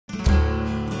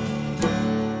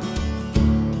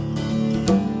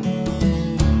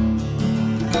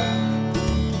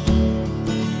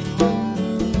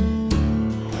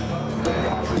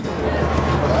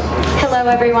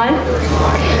everyone,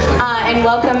 and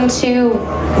welcome to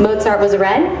Mozart Was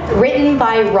written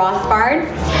by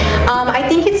Rothbard. I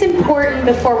think it's important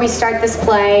before we start this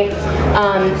play,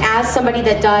 as somebody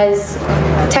that does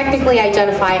technically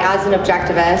identify as an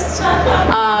objectivist,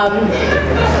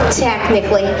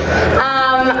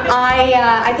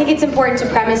 I think it's important to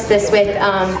premise this with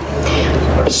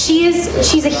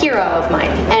she's a hero of mine,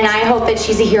 and I hope that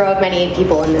she's a hero of many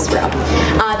people in this room.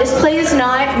 This play is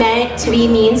not meant to be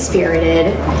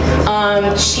mean-spirited.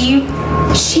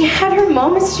 She had her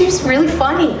moments. She was really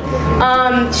funny.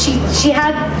 She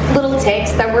had little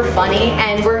tics that were funny,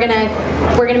 and we're gonna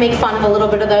make fun of a little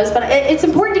bit of those. But it's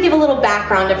important to give a little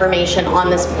background information on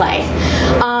this play.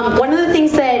 One of the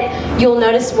things that you'll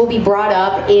notice will be brought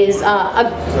up is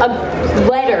a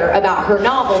letter about her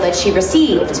novel that she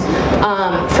received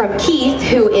from Keith,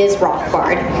 who is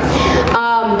Rothbard.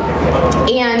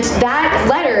 And that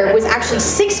letter was actually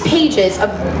 6 pages of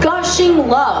gushing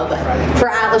love for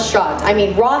Atlas Shrugged. I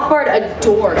mean, Rothbard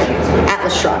adored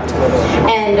Atlas Shrugged.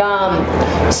 And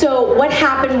so what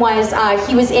happened was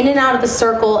he was in and out of the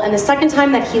circle, and the second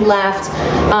time that he left,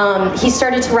 he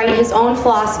started to write his own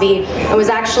philosophy and was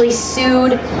actually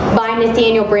sued by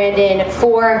Nathaniel Branden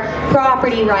for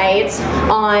property rights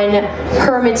on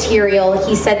her material.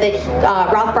 He said that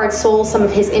Rothbard sold some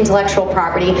of his intellectual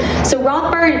property. So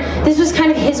Rothbard, this was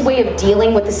kind of his way of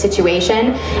dealing with the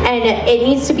situation, and it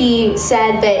needs to be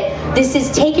said that this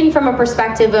is taken from a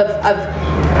perspective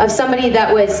of somebody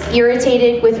that was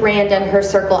irritated with Rand and her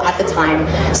circle at the time.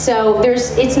 So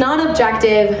it's not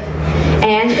objective,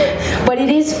 but it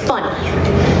is funny.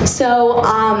 So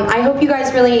I hope you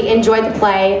guys really enjoyed the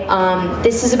play.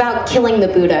 This is about killing the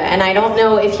Buddha, and I don't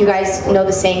know if you guys know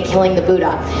the saying killing the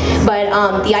Buddha, but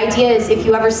the idea is if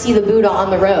you ever see the Buddha on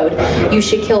the road, you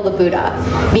should kill the Buddha,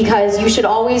 because you should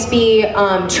always be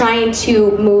trying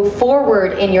to move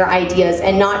forward in your ideas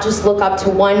and not just look up to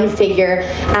one figure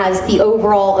as the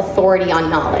overall authority on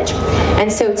knowledge.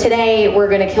 And so today we're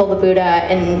going to kill the Buddha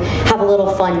and have a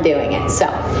little fun doing it. So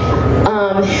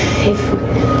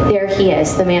there he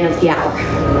is, the man of the hour,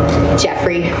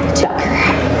 Jeffrey Tucker.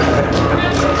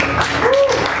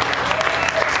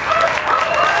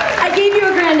 I gave you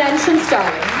a grand entrance,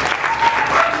 darling.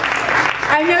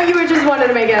 I know you were just wanted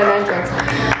to make an entrance.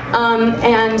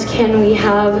 And can we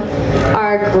have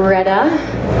our Greta?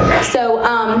 So,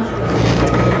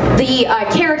 the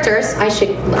characters, I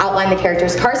should outline the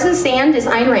characters. Carson Sand is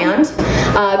Ayn Rand.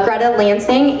 Greta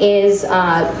Lansing is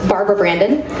Barbara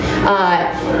Branden.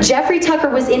 Jeffrey Tucker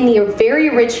was in the very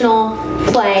original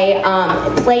play,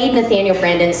 played Nathaniel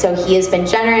Branden, so he has been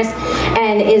generous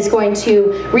and is going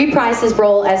to reprise his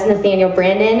role as Nathaniel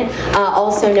Branden,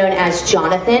 also known as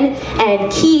Jonathan.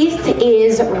 And Keith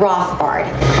is Rothbard.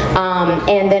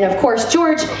 And then, of course,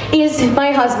 George is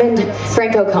my husband,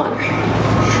 Frank O'Connor.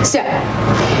 So,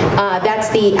 that's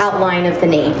the outline of the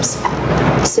names.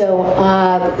 So,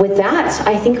 with that,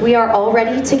 I think we are all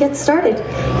ready to get started.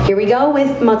 Here we go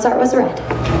with Mozart Was Read.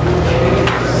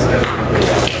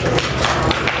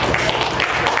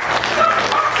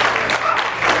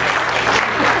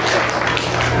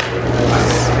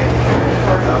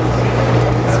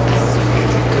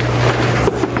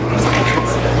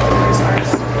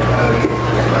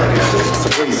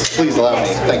 Please allow me.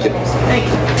 Thank you. Thank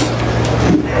you.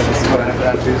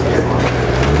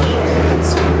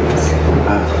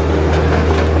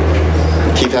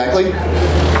 Keith Hackley,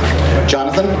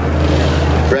 Jonathan,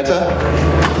 Greta,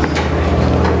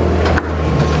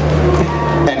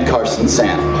 and Carson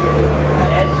Sand.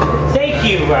 Thank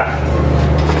you.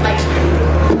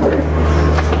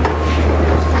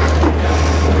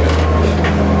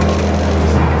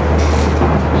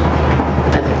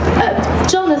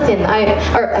 Jonathan,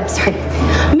 I'm sorry,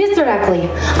 Mr. Hackley,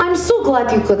 I'm so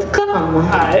glad you could come.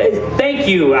 Thank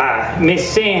you, Miss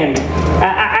Sand.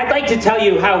 I'd like to tell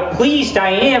you how pleased I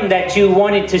am that you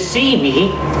wanted to see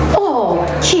me. Oh,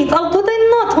 Keith, how could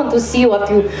I not want to see you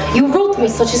after you wrote me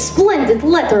such a splendid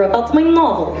letter about my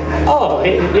novel? Oh,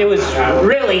 it was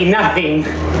really nothing.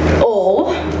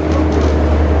 Oh?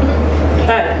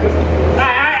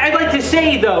 I'd like to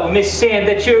say, though, Miss Sand,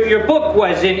 that your book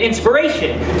was an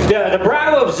inspiration. The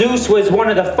Brow of Zeus was one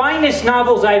of the finest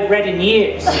novels I've read in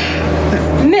years.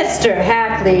 Mr.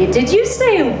 Hackley, did you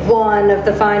say one of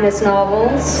the finest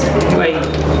novels? Wait,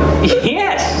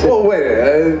 yes. Well,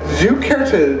 wait, do you care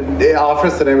to offer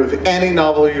us the name of any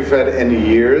novel you've read in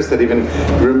years that even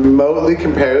remotely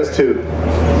compares to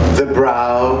The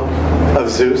Brow of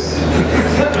Zeus?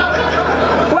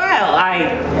 Well,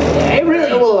 I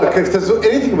really... Well, look, if there's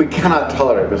anything we cannot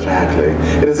tolerate, Mr. Hackley,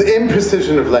 it is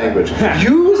imprecision of language.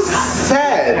 You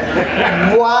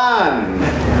said one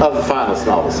of the finest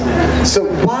novels. So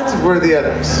what were the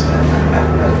others?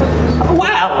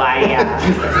 Well,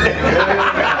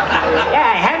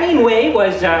 yeah, Hemingway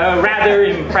was rather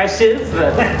impressive.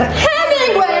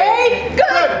 Hemingway?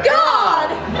 Good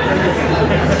God!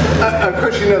 Of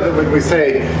course, you know that when we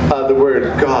say the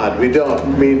word God, we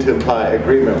don't mean to imply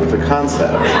agreement with the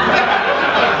concept.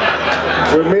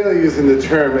 We're merely using the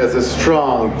term as a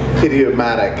strong,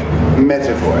 idiomatic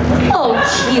metaphor. Oh,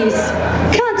 jeez.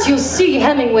 Can't you see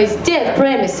Hemingway's dead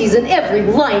premises in every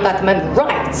line that man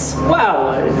writes?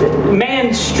 Well,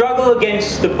 man's struggle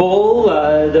against the bull,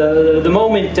 the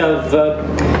moment of...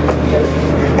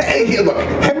 Hey, look,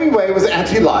 Hemingway was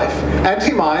anti-life,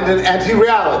 anti-mind, and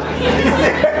anti-reality.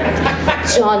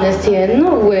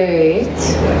 Jonathan, wait.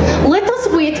 Let us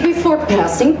wait before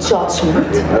passing judgment.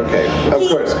 Okay, of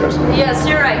course. Yes,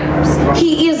 you're right.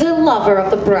 He is a lover of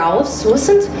the brow of Zeus,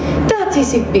 and that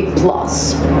is a big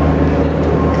plus.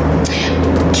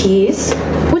 Keith,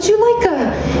 would you like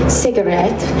a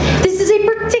cigarette? This is a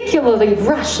particularly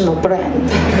rational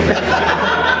brand.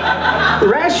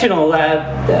 Rational?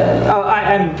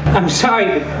 I'm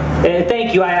sorry, but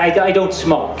thank you. I don't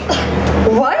smoke.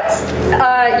 What?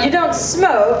 You don't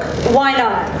smoke? Why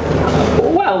not?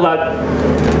 Well,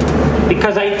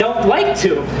 because I don't like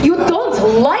to. You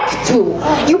don't like to.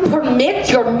 You permit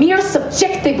your mere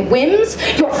subjective whims,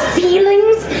 your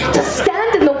feelings, to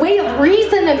stand in the way of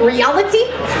reason and reality?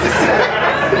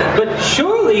 But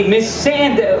surely, Miss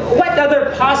Sand, what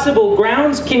other possible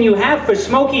grounds can you have for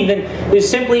smoking than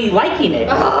simply liking it?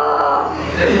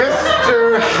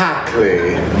 Mr.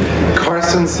 Hackley,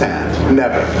 Carson Sand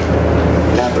never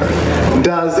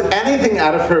does anything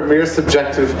out of her mere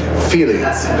subjective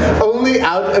feelings, only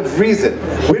out of reason,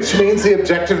 which means the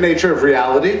objective nature of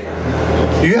reality.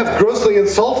 You have grossly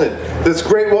insulted this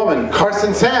great woman,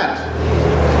 Carson Sand,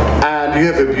 and you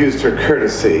have abused her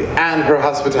courtesy and her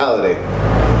hospitality.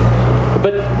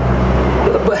 But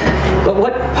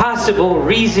what possible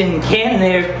reason can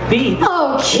there be?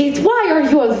 Oh, Keith, why are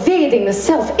you evading the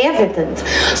self-evident?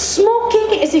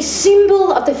 Smoking is a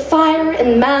symbol of the fire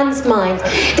in man's mind,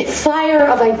 the fire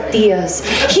of ideas.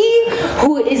 He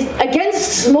who is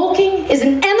against smoking is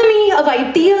an enemy of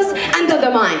ideas and of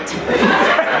the mind.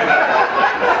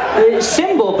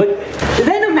 Symbol, but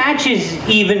then a match is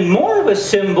even more of a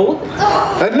symbol.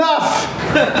 Enough!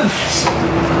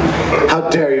 How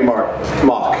dare you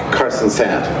mock Carson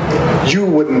Sand? You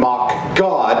wouldn't mock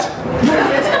God.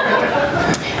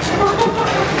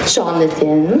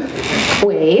 Jonathan,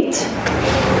 wait.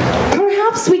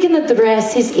 Perhaps we can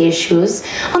address his issues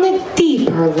on a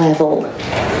deeper level.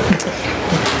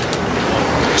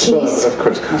 Keys. Well, of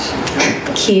course.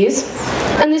 Keys,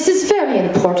 and this is very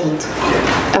important.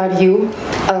 Are you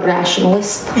a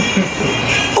rationalist?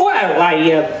 Well,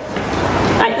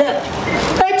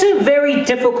 that's a very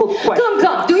difficult question.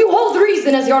 Come, do you hold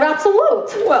reason as your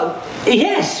absolute? Well,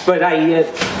 yes, but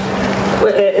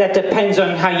that depends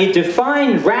on how you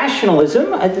define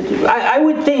rationalism. I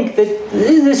would think that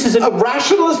this is A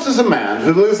rationalist is a man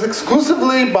who lives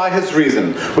exclusively by his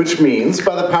reason, which means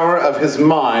by the power of his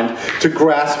mind to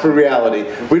grasp a reality,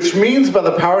 which means by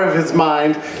the power of his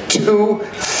mind to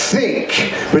think,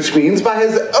 which means by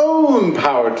his own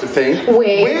power to think.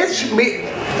 Wait,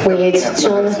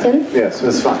 Jonathan? Yes,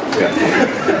 it's fine. Yeah.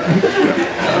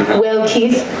 Well,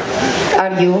 Keith,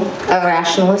 are you a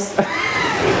rationalist?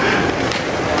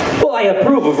 Well, I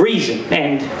approve of reason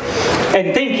and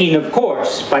thinking, of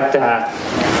course, but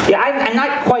I'm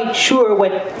not quite sure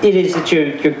what it is that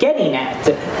you're getting at.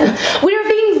 We are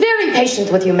being very patient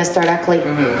with you, Mr. Hackley.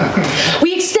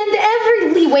 We extend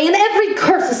every leeway and every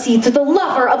courtesy to the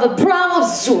lover of the brow of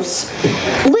Zeus.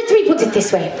 Let me put it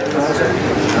this way.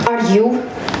 Are you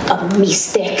a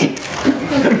mystic?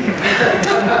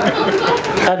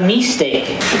 A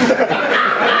mystic?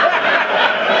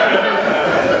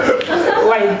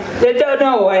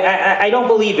 No, I don't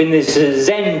believe in this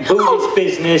Zen Buddhist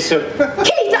business.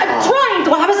 Kate, I'm trying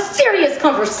to have a serious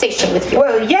conversation with you.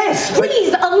 Well, yes, but...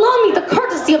 Please allow me the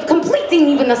courtesy of completing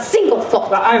even a single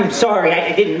thought. I'm sorry,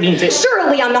 I didn't mean to...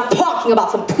 Surely I'm not talking about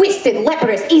some twisted,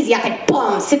 leprous, Asiatic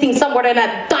bum sitting somewhere in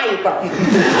a diaper.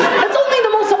 That's only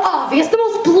the most obvious, the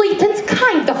most blatant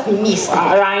kind of mystic.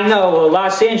 I know,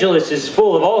 Los Angeles is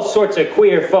full of all sorts of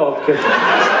queer folk.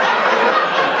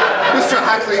 Mr.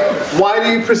 Hackley, why do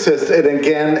you persist in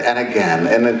again and again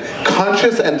in a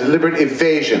conscious and deliberate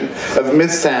evasion of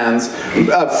Miss Sand's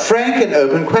frank and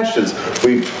open questions?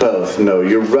 We both know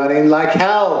you're running like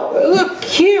hell. Look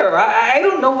here, I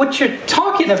don't know what you're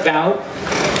talking about.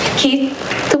 Keith,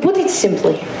 to put it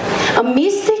simply, a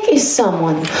mystic is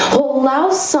someone who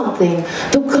allows something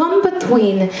to come between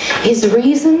between his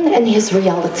reason and his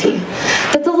reality,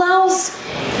 that allows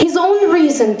his own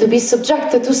reason to be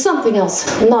subjected to something else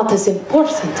not as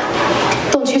important.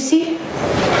 Don't you see?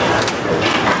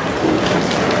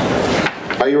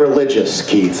 Are you religious,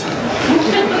 Keith?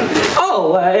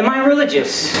 Oh, am I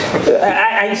religious?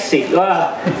 I see.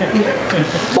 Well,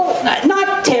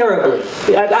 not terribly.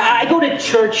 I go to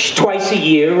church twice a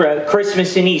year,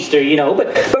 Christmas and Easter, you know,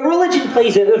 but religion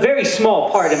plays a very small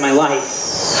part in my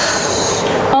life.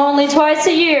 Only twice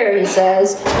a year, he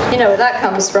says. You know where that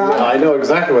comes from. I know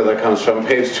exactly where that comes from.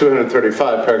 Page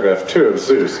 235, paragraph 2 of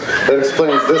Zeus. That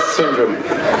explains this syndrome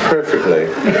perfectly.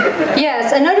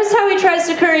 Yes, and notice how he tries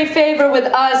to curry favor with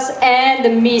us and the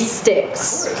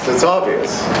mystics. It's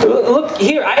obvious. Look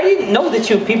here, I didn't know that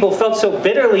you people felt so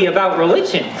bitterly about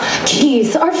religion.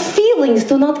 Keith, our feelings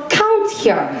do not count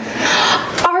here.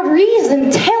 Our reason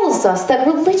tells us that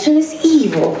religion is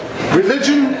evil.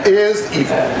 Religion is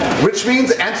evil, which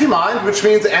means anti-mind, which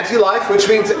means anti-life, which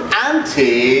means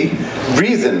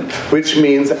anti-reason, which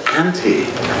means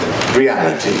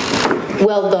anti-reality.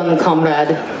 Well done,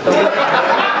 comrade.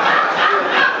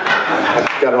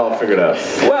 I've got it all figured out.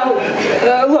 Well,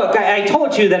 look, I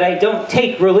told you that I don't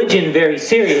take religion very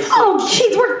seriously. Oh,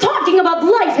 Keith, we're talking about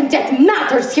life and death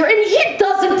matters here, and he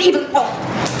doesn't even... Oh.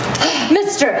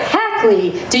 Mr.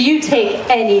 Hackley, do you take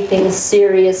anything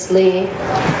seriously?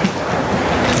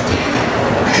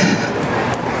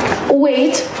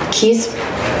 Wait, Keith,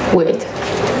 wait.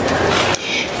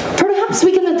 Perhaps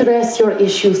we can address your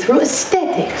issue through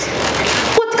aesthetics.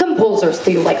 What composers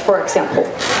do you like, for example?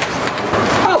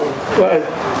 Oh,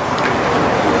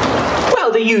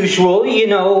 well, the usual, you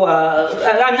know,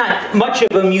 I'm not much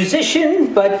of a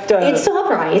musician, but... It's all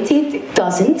right, it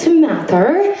doesn't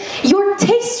matter. Your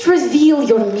tastes reveal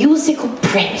your musical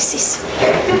premises.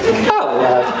 Oh,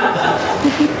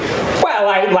 well,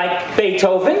 I like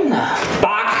Beethoven,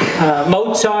 Bach,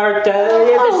 Mozart,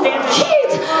 the standard...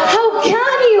 Keith, how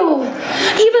can you?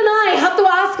 Even I have to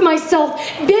ask myself,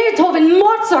 Beethoven,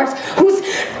 Mozart, whose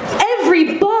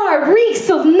every bar reeks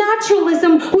of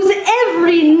naturalism, whose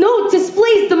every note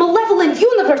displays the malevolent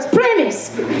universe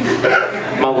premise.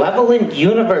 Malevolent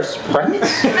universe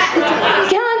premise?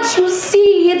 Can't you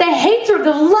see the hatred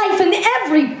of life in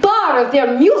every bar of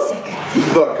their music?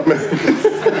 Look,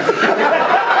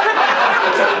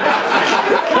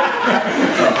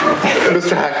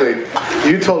 Mr. Hackley,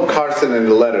 you told Carson in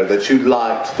a letter that you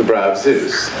liked The Brow of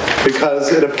Zeus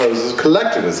because it opposes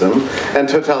collectivism and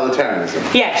totalitarianism.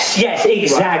 Yes,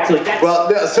 exactly. Right. Well,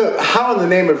 so how in the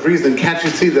name of reason can't you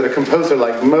see that a composer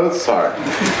like Mozart,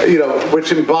 you know,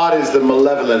 which embodies the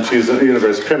malevolent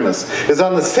universe premise, is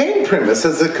on the same premise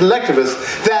as the collectivist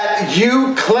that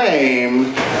you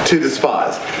claim to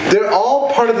despise? They're all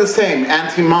part of the same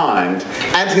anti-mind,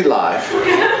 anti-life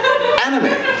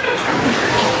enemy.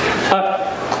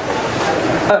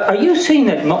 Are you saying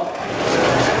that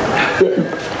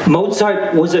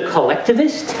Mozart was a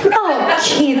collectivist? Oh,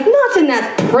 Keith, not in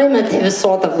that primitive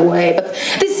sort of way, but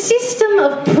the system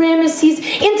of premises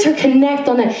interconnect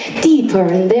on a deeper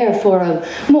and therefore a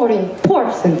more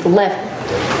important level.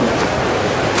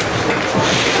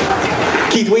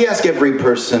 Keith, we ask every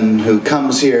person who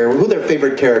comes here who their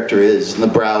favorite character is in The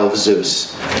Brow of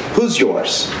Zeus. Who's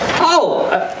yours? Oh,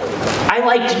 I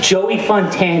liked Joey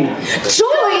Fontana.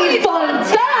 Joey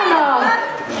Fontana!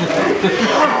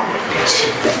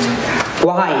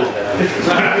 Why?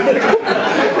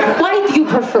 Why do you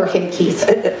prefer him, Keith?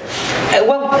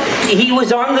 Well, he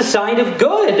was on the side of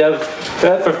good,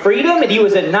 for freedom, and he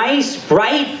was a nice,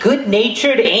 bright,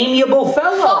 good-natured, amiable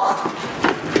fellow.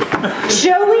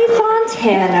 Joey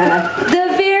Fontana,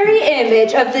 the very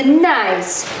image of the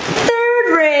nice,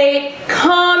 third-rate,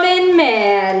 common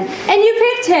man. And you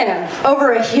picked him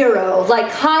over a hero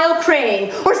like Kyle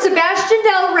Crane or Sebastian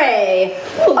Del Rey.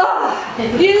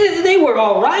 Yeah, they were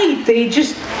all right. They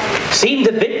just seemed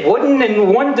a bit wooden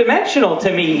and one-dimensional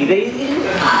to me.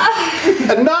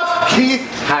 Enough, Keith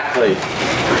Hackley.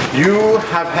 You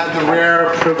have had the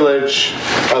rare privilege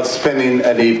of spending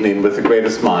an evening with the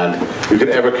greatest mind you could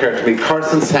ever care to meet,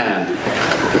 Carson Sand,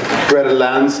 Greta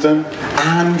Lansdowne,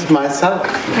 and myself.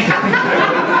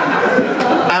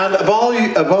 And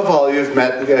above all, you've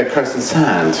met Carson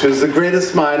Sand, who's the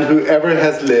greatest mind who ever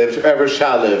has lived, or ever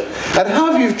shall live. And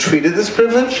how have you treated this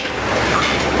privilege?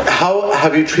 How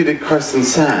have you treated Carson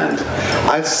Sand?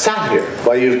 I've sat here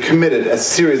while you've committed a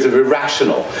series of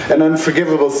irrational and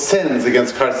unforgivable sins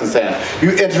against Carson Sand.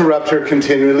 You interrupt her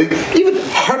continually,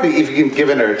 hardly even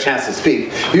given her a chance to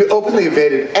speak. You openly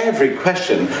evaded every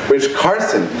question which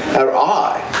Carson or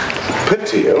I put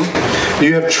to you.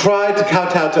 You have tried to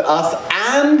kowtow to us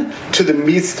and to the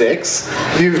mystics,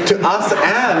 to us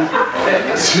and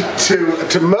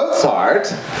to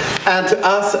Mozart, and to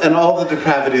us and all the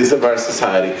depravities of our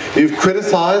society. You've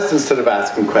criticized instead of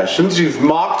asking questions. You've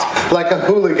mocked like a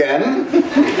hooligan,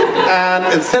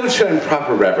 and instead of showing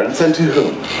proper reverence, and to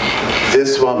whom?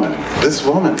 This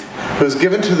woman, who's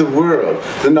given to the world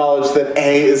the knowledge that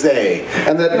A is A,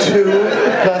 and that 2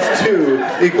 plus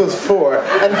 2 equals 4.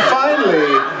 And finally,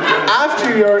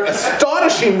 after your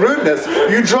astonishing rudeness,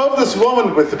 you drove this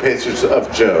woman with the pastures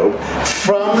of Job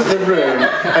from the room,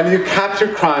 and you capped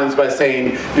your crimes by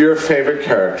saying your favorite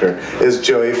character is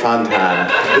Joey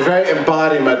Fontana, the very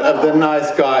embodiment of the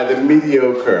nice guy, the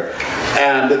mediocre,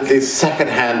 and the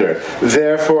second-hander.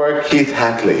 Therefore, Keith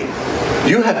Hackley,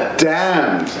 you have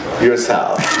damned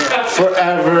yourself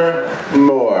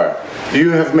forevermore.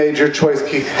 You have made your choice,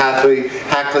 Keith Hackley,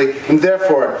 and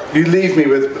therefore you leave me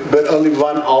with but only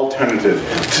one alternative: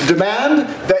 to demand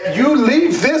that you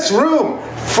leave this room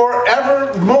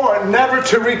forevermore, never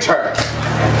to return.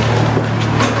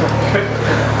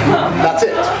 That's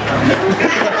it.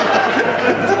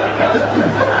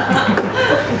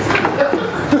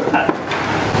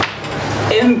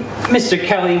 Mr.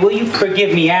 Kelly, will you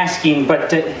forgive me asking,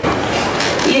 but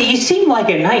you seem like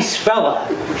a nice fella.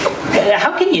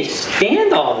 How can you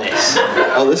stand all this?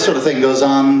 Oh, this sort of thing goes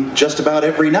on just about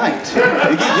every night.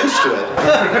 You get used to it.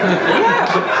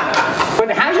 Yeah,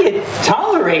 but how do you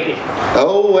tolerate it?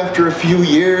 Oh, after a few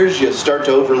years, you start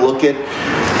to overlook it.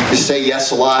 You say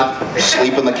yes a lot,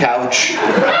 sleep on the couch.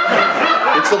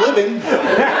 It's a living.